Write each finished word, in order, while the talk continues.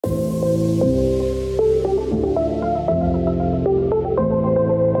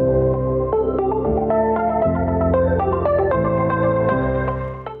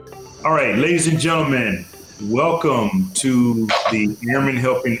Ladies and gentlemen, welcome to the Airmen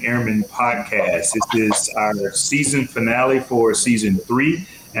Helping Airmen podcast. This is our season finale for season 3,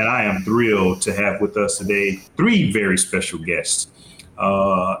 and I am thrilled to have with us today 3 very special guests.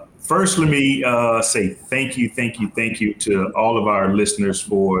 First, let me say thank you to all of our listeners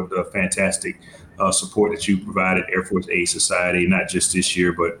for the fantastic support that you provided Air Force Aid Society, not just this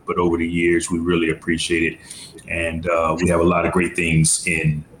year, but over the years. We really appreciate it, and we have a lot of great things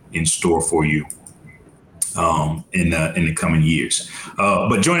in store for you in the coming years.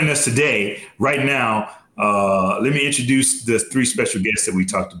 But joining us today, right now, let me introduce the 3 special guests that we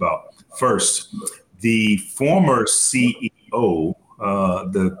talked about. First, the former CEO,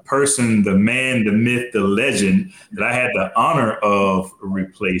 the person, the man, the myth, the legend that I had the honor of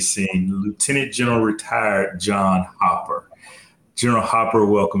replacing, Lieutenant General retired John Hopper. General Hopper,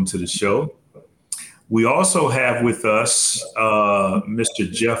 welcome to the show. We also have with us Mr.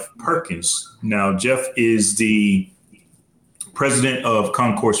 Jeff Perkins. Now, Jeff is the president of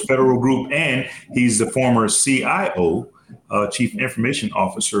Concourse Federal Group, and he's the former CIO, Chief Information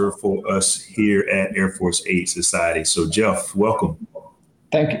Officer for us here at Air Force Aid Society. So, Jeff, welcome.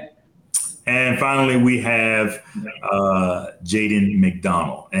 Thank you. And finally, we have Jaden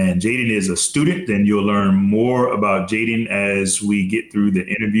McDonald. And Jaden is a student, and you'll learn more about Jaden as we get through the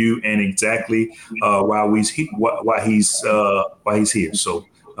interview and exactly why he's here. So,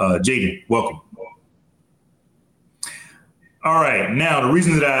 Jaden, welcome. All right. Now, the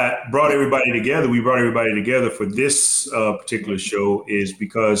reason that we brought everybody together for this particular show is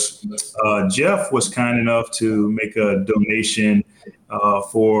because Jeff was kind enough to make a donation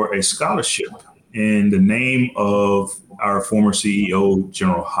for a scholarship in the name of our former CEO,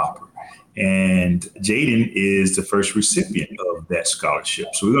 General Hopper. And Jaden is the first recipient of that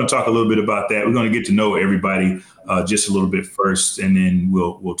scholarship. So we're going to talk a little bit about that. We're going to get to know everybody just a little bit first, and then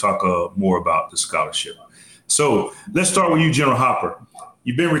we'll talk more about the scholarship. So let's start with you, General Hopper.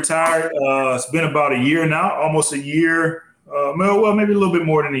 You've been retired. It's been about a year now, almost a year. Well, maybe a little bit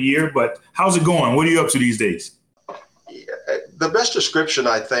more than a year, but how's it going? What are you up to these days? The best description,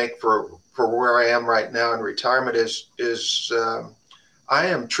 I think, for where I am right now in retirement is I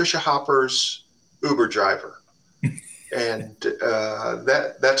am Tricia Hopper's Uber driver. And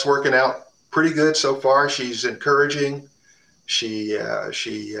that's working out pretty good so far. She's encouraging. She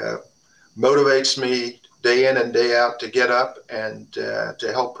motivates me day in and day out to get up and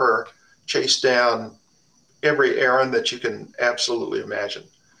to help her chase down every errand that you can absolutely imagine.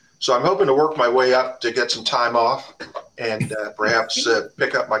 So I'm hoping to work my way up to get some time off and perhaps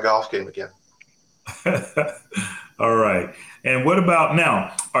pick up my golf game again. All right. And what about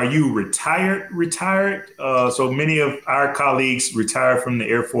now? Are you retired? So many of our colleagues retire from the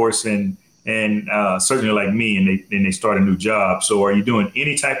Air Force and certainly like me, and they start a new job. So are you doing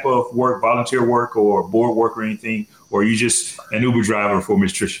any type of work, volunteer work or board work or anything? Or are you just an Uber driver for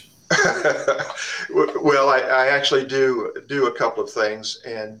Ms. Tricia? Well, I actually do a couple of things,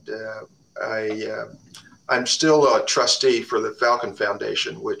 and I'm still a trustee for the Falcon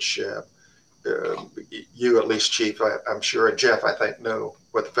Foundation, which you, at least, Chief, I'm sure, and Jeff, I think, know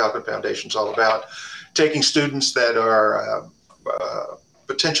what the Falcon Foundation is all about. Taking students that are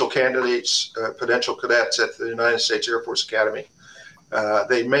potential candidates, potential cadets at the United States Air Force Academy.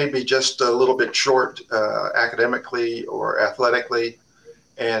 They may be just a little bit short academically or athletically,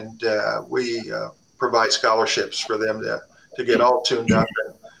 and we provide scholarships for them to get all tuned up.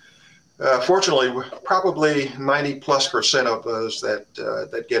 And, fortunately, probably 90+% of those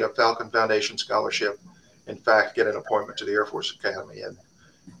that get a Falcon Foundation scholarship, in fact, get an appointment to the Air Force Academy, and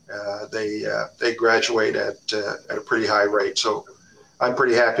they graduate at a pretty high rate. So I'm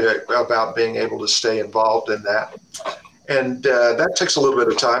pretty happy about being able to stay involved in that. And that takes a little bit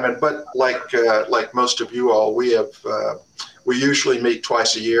of time. But like most of you all, we usually meet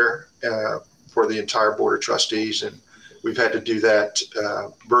twice a year for the entire Board of Trustees, and we've had to do that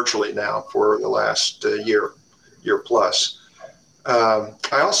virtually now for the last year plus. I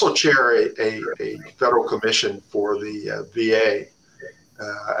also chair a federal commission for the VA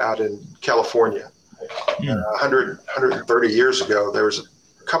out in California. 130 years ago, there was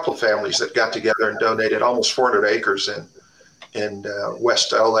a couple of families that got together and donated almost 400 acres in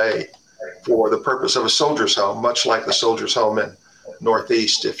West LA for the purpose of a soldier's home, much like the soldier's home in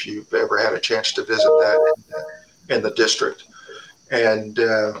Northeast, if you've ever had a chance to visit that in the district. And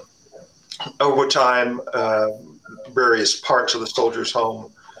over time, various parts of the soldier's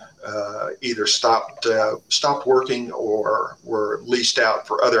home either stopped working or were leased out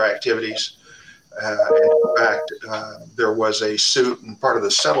for other activities. In fact, there was a suit, and part of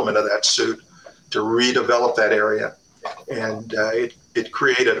the settlement of that suit to redevelop that area and it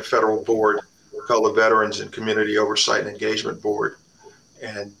created a federal board called the Veterans and Community Oversight and Engagement Board,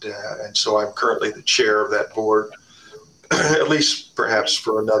 and so I'm currently the chair of that board, at least perhaps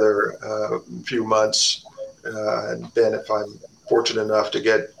for another few months, and then if I'm fortunate enough to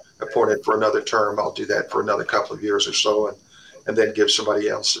get appointed for another term, I'll do that for another couple of years or so, and then give somebody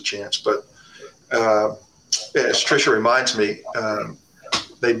else a chance. But as Tricia reminds me,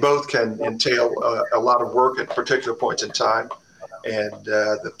 they both can entail a lot of work at particular points in time, and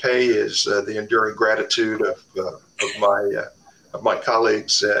the pay is the enduring gratitude of my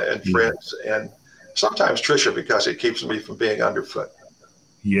colleagues and friends, and sometimes Tricia, because it keeps me from being underfoot.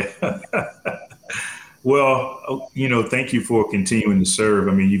 Yeah. Well, thank you for continuing to serve.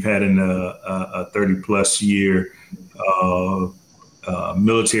 I mean, you've had a 30-plus year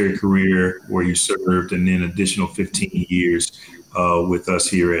military career where you served, and then additional 15 years with us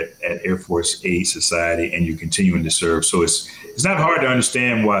here at Air Force Aid Society, and you're continuing to serve. So it's not hard to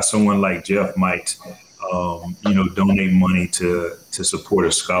understand why someone like Jeff might, donate money to support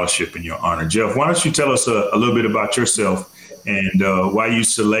a scholarship in your honor. Jeff, why don't you tell us a little bit about yourself and why you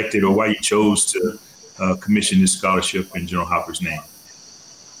selected or why you chose to commission this scholarship in General Hopper's name?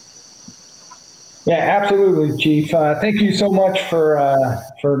 Yeah, absolutely, Chief. Thank you so much for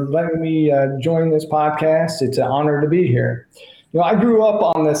letting me join this podcast. It's an honor to be here. I grew up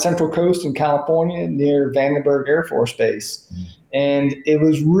on the Central Coast in California near Vandenberg Air Force Base, and it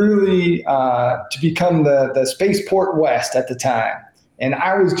was really to become the Spaceport West at the time. And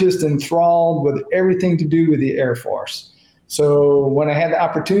I was just enthralled with everything to do with the Air Force. So when I had the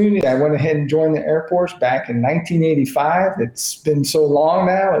opportunity, I went ahead and joined the Air Force back in 1985. It's been so long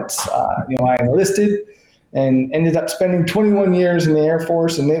now. I enlisted and ended up spending 21 years in the Air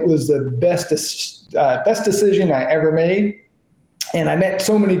Force, and it was the best decision I ever made. And I met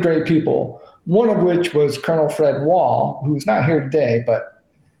so many great people, one of which was Colonel Fred Wall, who's not here today, but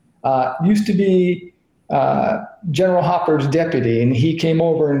used to be General Hopper's deputy, and he came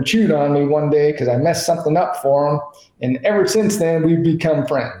over and chewed on me one day because I messed something up for him. And ever since then, we've become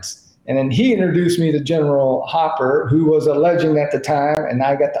friends. And then he introduced me to General Hopper, who was a legend at the time, and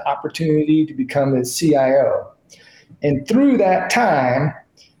I got the opportunity to become his CIO. And through that time,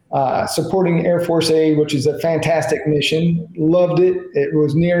 supporting Air Force Aid, which is a fantastic mission, loved it. It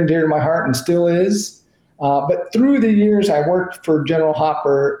was near and dear to my heart and still is. But through the years I worked for General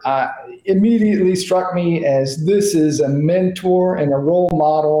Hopper, immediately struck me as this is a mentor and a role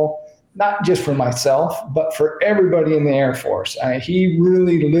model, not just for myself, but for everybody in the Air Force. He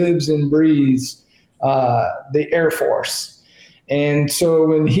really lives and breathes the Air Force. And so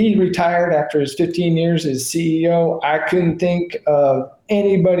when he retired after his 15 years as CEO, I couldn't think of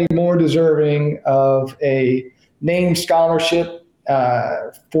anybody more deserving of a named scholarship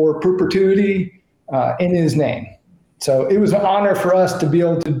for perpetuity in his name. So it was an honor for us to be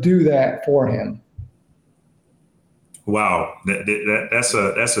able to do that for him. Wow, that's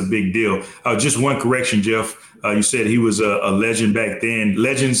a big deal. Just one correction, Jeff. You said he was a legend back then.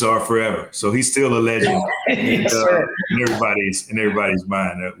 Legends are forever, so he's still a legend Yes, in everybody's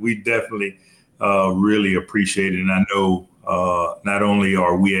mind. We definitely really appreciate it, and I know not only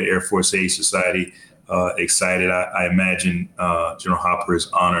are we at Air Force Aid Society excited, I imagine General Hopper is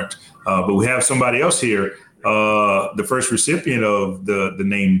honored. But we have somebody else here, the first recipient of the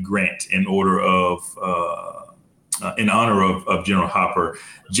named grant in honor of General Hopper.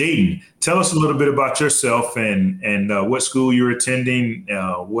 Jaden, tell us a little bit about yourself and what school you're attending,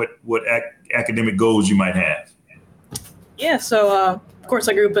 what academic goals you might have. Yeah, so of course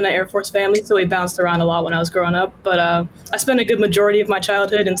I grew up in an Air Force family, so we bounced around a lot when I was growing up. But I spent a good majority of my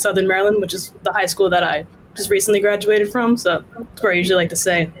childhood in Southern Maryland, which is the high school that I just recently graduated from. So that's where I usually like to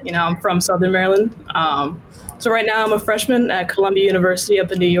say, I'm from Southern Maryland. So right now I'm a freshman at Columbia University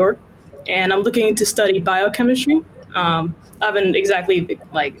up in New York, and I'm looking to study biochemistry. I haven't exactly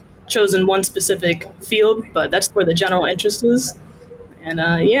chosen one specific field, but that's where the general interest is. And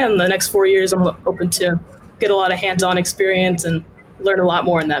in the next 4 years, I'm open to get a lot of hands-on experience and learn a lot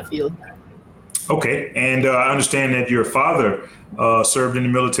more in that field. Okay, and I understand that your father served in the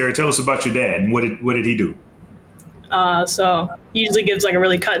military. Tell us about your dad and what did he do? So he usually gives a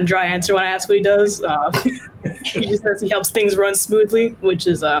really cut and dry answer when I ask what he does. He just says he helps things run smoothly, which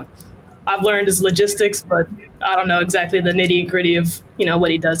is I've learned is logistics, but I don't know exactly the nitty gritty of what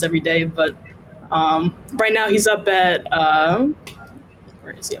he does every day. But right now he's up at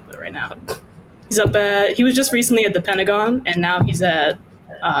where is he up at right now? He was just recently at the Pentagon, and now he's at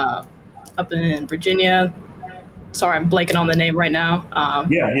up in Virginia. Sorry, I'm blanking on the name right now.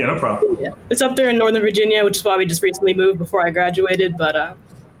 Yeah, no problem. Yeah. It's up there in Northern Virginia, which is why we just recently moved before I graduated. But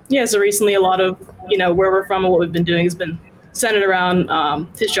so recently a lot of where we're from and what we've been doing has been centered around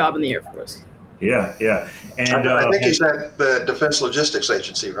his job in the Air Force. Yeah, yeah. And I think he's at the Defense Logistics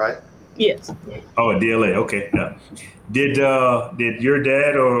Agency, right? Yes. Oh, DLA. Okay. Yeah. Did your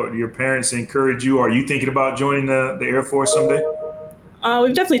dad or your parents encourage you? Or are you thinking about joining the Air Force someday?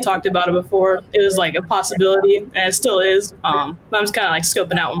 We've definitely talked about it before. It was like a possibility, and it still is. But I'm just kind of like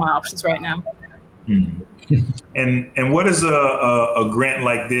scoping out my options right now. Hmm. And what is a grant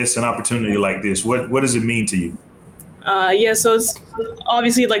like this, an opportunity like this? What does it mean to you? Yeah, so it's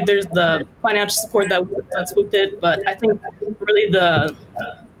obviously like there's the financial support that's with it, but I think really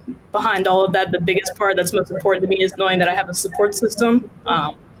behind all of that, the biggest part that's most important to me is knowing that I have a support system,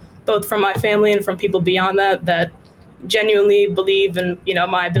 both from my family and from people beyond that genuinely believe in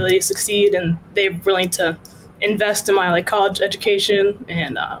my ability to succeed, and they're willing to invest in my like college education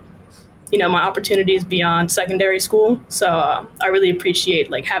and my opportunities beyond secondary school. So I really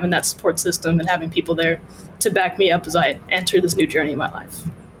appreciate like having that support system and having people there to back me up as I enter this new journey in my life.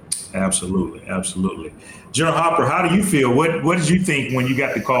 Absolutely, absolutely. General Hopper, how do you feel? What did you think when you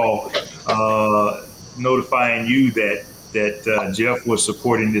got the call notifying you that Jeff was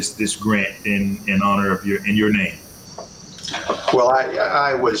supporting this grant in honor of your name? Well,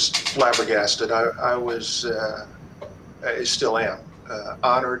 I was flabbergasted. I was, I still am,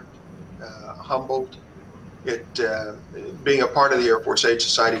 honored, humbled. Being a part of the Air Force Aid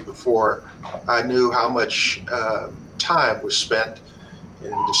Society before, I knew how much time was spent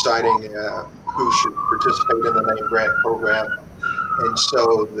in deciding who should participate in the name grant program. And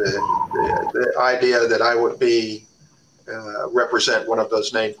so the idea that I would represent one of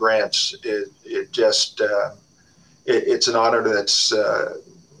those named grants, it's an honor that's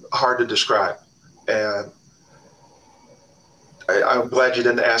hard to describe. And I'm glad you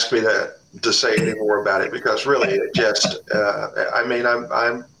didn't ask me to say any more about it, because really it just,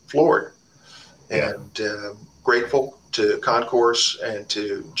 I'm floored and grateful to Concourse and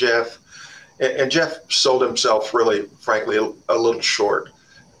to Jeff. And Jeff sold himself really, frankly, a little short.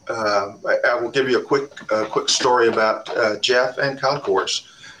 I will give you a quick story about Jeff and Concourse.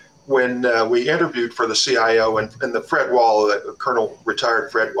 When we interviewed for the CIO and the Fred Wall,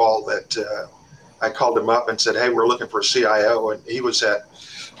 retired Fred Wall, that I called him up and said, hey, we're looking for a CIO. And he was at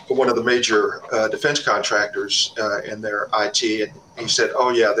one of the major defense contractors in their IT. And he said, oh,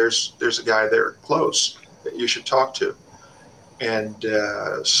 yeah, there's a guy there close that you should talk to. And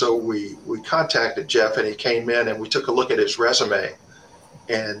so we contacted Jeff, and he came in and we took a look at his resume.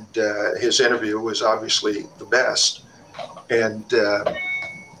 And his interview was obviously the best. And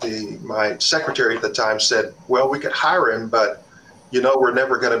my secretary at the time said, well, we could hire him, but we're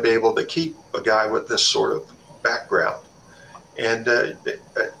never going to be able to keep a guy with this sort of background. And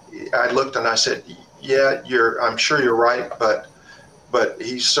I looked and I said, yeah, I'm sure you're right, but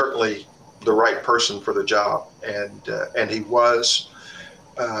he's certainly the right person for the job. And he was,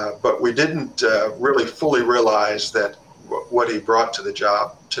 but we didn't really fully realize that what he brought to the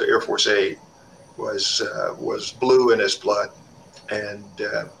job, to Air Force Aid, was blue in his blood.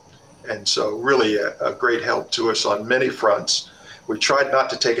 And so really a great help to us on many fronts. We tried not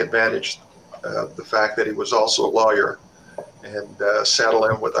to take advantage of the fact that he was also a lawyer and saddle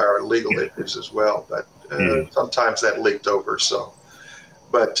him with our legal issues as well. But sometimes that leaked over. So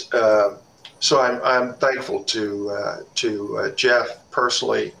I'm thankful to Jeff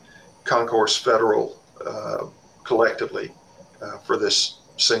personally, Concourse Federal collectively for this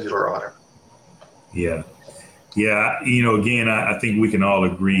singular honor. Yeah. Yeah, again, I think we can all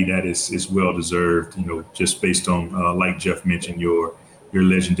agree that it's well deserved, just based on, like Jeff mentioned, your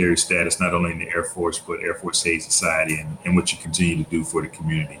legendary status, not only in the Air Force, but Air Force Aid Society and what you continue to do for the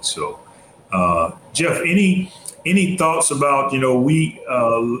community. So, Jeff, any thoughts about,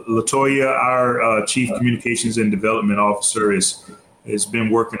 Latoya, our Chief Communications and Development Officer, has been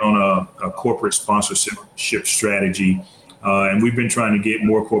working on a corporate sponsorship strategy. And we've been trying to get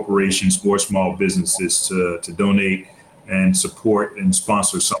more corporations, more small businesses to donate and support and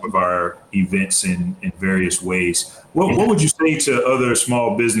sponsor some of our events in various ways. What would you say to other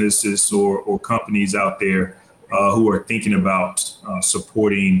small businesses or companies out there who are thinking about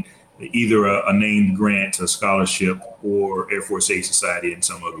supporting either a named grant, a scholarship, or Air Force Aid Society in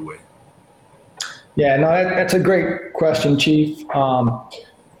some other way? Yeah, no, that's a great question, Chief.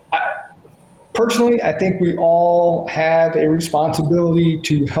 Personally, I think we all have a responsibility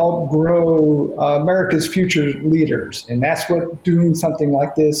to help grow America's future leaders. And that's what doing something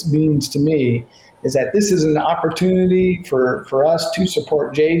like this means to me, is that this is an opportunity for us to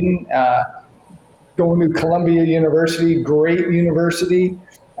support Jaden going to Columbia University, great university.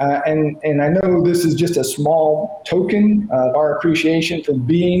 And I know this is just a small token of our appreciation for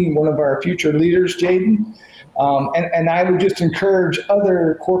being one of our future leaders, Jaden. And I would just encourage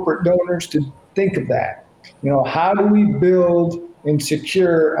other corporate donors to think of that. How do we build and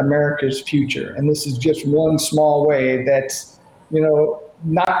secure America's future? And this is just one small way that's,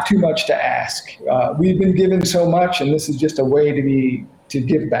 not too much to ask. We've been given so much, and this is just a way to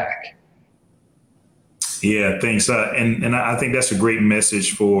give back. Yeah, thanks. And I think that's a great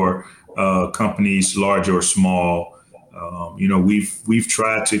message for companies, large or small. We've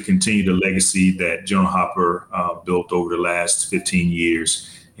tried to continue the legacy that General Hopper built over the last 15 years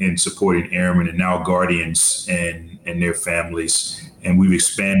in supporting airmen and now guardians and their families. And we've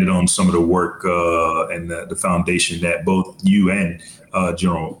expanded on some of the work and the foundation that both you and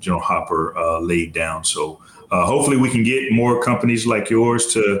General Hopper laid down. So hopefully we can get more companies like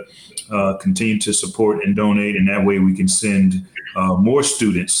yours to continue to support and donate. And that way we can send more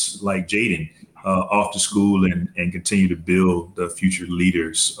students like Jaden off to school and continue to build the future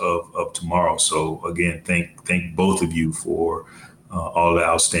leaders of tomorrow. So again, thank both of you for all the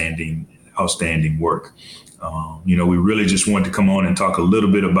outstanding work. We really just wanted to come on and talk a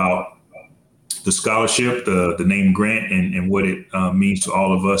little bit about the scholarship, the name grant, and what it means to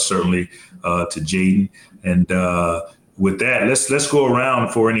all of us, certainly to Jaden. And with that, let's go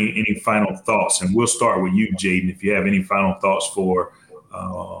around for any final thoughts, and we'll start with you, Jaden. If you have any final thoughts for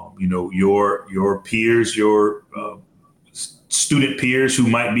your peers, your student peers who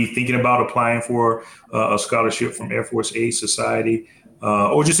might be thinking about applying for a scholarship from Air Force Aid Society,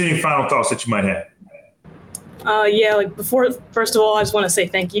 or just any final thoughts that you might have. First of all, I just want to say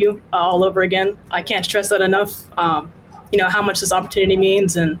thank you all over again. I can't stress that enough. How much this opportunity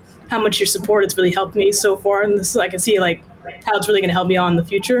means and how much your support has really helped me so far. And this, I can see how it's really going to help me on in the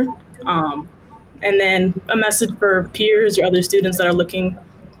future. And then a message for peers or other students that are looking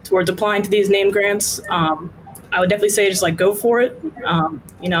towards applying to these name grants. I would definitely say just go for it.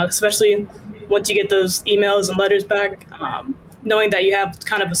 Especially once you get those emails and letters back, knowing that you have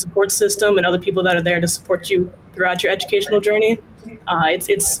kind of a support system and other people that are there to support you throughout your educational journey.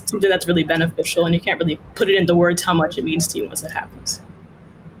 It's something that's really beneficial, and you can't really put it into words how much it means to you once it happens.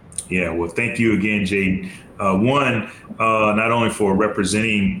 Yeah, well, thank you again, Jaden. Not only for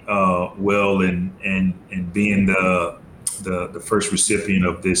representing well and being the first recipient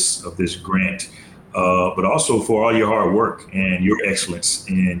of this grant, but also for all your hard work and your excellence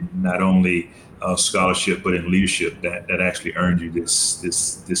in not only scholarship but in leadership that actually earned you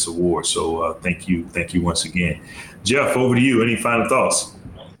this award. So thank you once again. Jeff, over to you. Any final thoughts?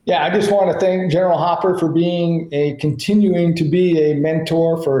 Yeah, I just want to thank General Hopper for continuing to be a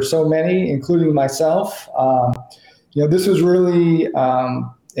mentor for so many, including myself. This was really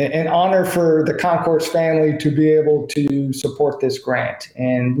an honor for the Concourse family to be able to support this grant,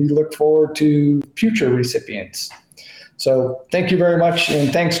 and we look forward to future recipients. So thank you very much,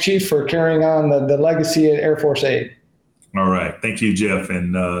 and thanks, Chief, for carrying on the legacy at Air Force Aid. All right. Thank you, Jeff.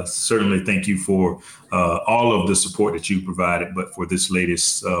 And certainly thank you for all of the support that you provided. But for this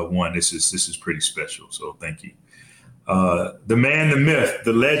latest one, this is pretty special. So thank you. The man, the myth,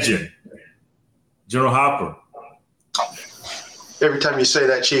 the legend, General Hopper. Every time you say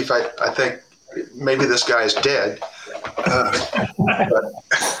that, Chief, I think maybe this guy's dead. But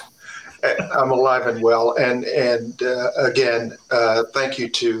I'm alive and well. And again, thank you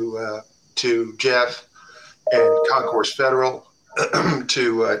to Jeff and Concourse Federal,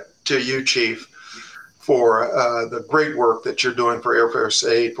 to you, Chief, for the great work that you're doing for Air Force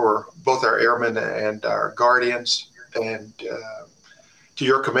Aid, for both our airmen and our guardians, and to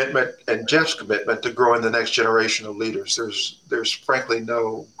your commitment and Jeff's commitment to growing the next generation of leaders. There's frankly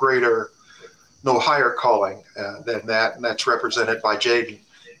no higher calling than that, and that's represented by Jaden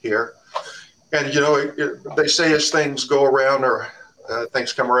here. And they say as things go around, or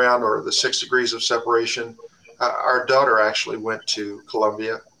things come around, or the 6 degrees of separation. Our daughter actually went to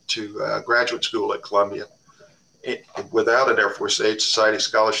Columbia, to graduate school at Columbia, without an Air Force Aid Society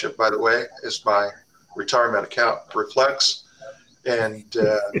scholarship, by the way, as my retirement account reflects. And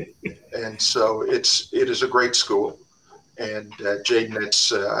so it is a great school. And Jaden,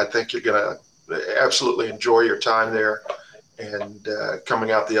 I think you're going to absolutely enjoy your time there. And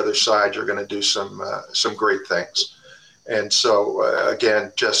coming out the other side, you're going to do some great things. And so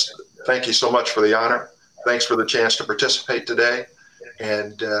again, just thank you so much for the honor. Thanks for the chance to participate today.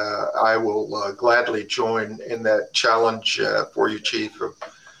 And I will gladly join in that challenge for you, Chief, of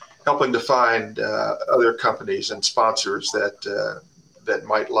helping to find other companies and sponsors that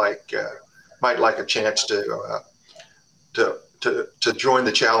might like a chance to join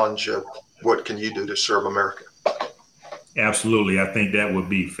the challenge of what can you do to serve America. Absolutely. I think that would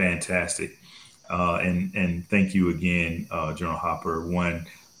be fantastic. And thank you again, General Hopper, one,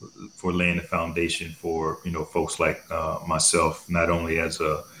 for laying the foundation for, folks like myself, not only as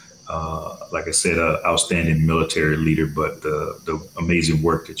like I said, a outstanding military leader, but the amazing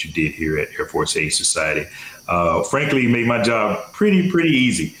work that you did here at Air Force Aid Society. Frankly, made my job pretty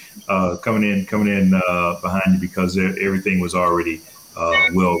easy coming in behind you, because everything was already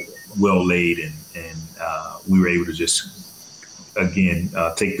well laid, and we were able to just again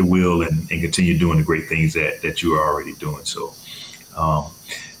take the wheel and continue doing the great things that you are already doing. So,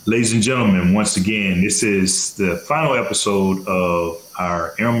 ladies and gentlemen, once again, this is the final episode of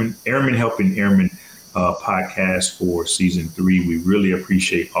our Airmen Helping Airmen podcast for season 3. We really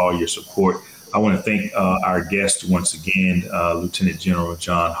appreciate all your support. I want to thank our guest once again, Lieutenant General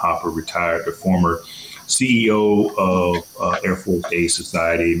John Hopper, retired, the former CEO of Air Force Aid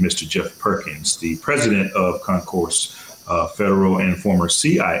Society, Mr. Jeff Perkins, the president of Concourse Federal and former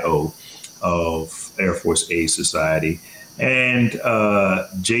CIO of Air Force Aid Society, and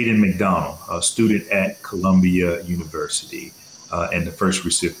Jaden McDonald, a student at Columbia University, and the first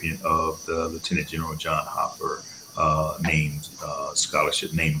recipient of the Lieutenant General John Hopper named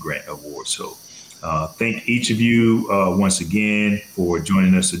Scholarship Name Grant Award. So thank each of you once again for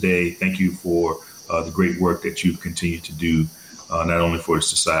joining us today. Thank you for the great work that you've continued to do, not only for the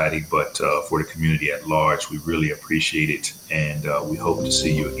society, but for the community at large. We really appreciate it, and we hope to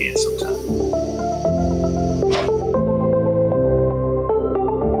see you again sometime.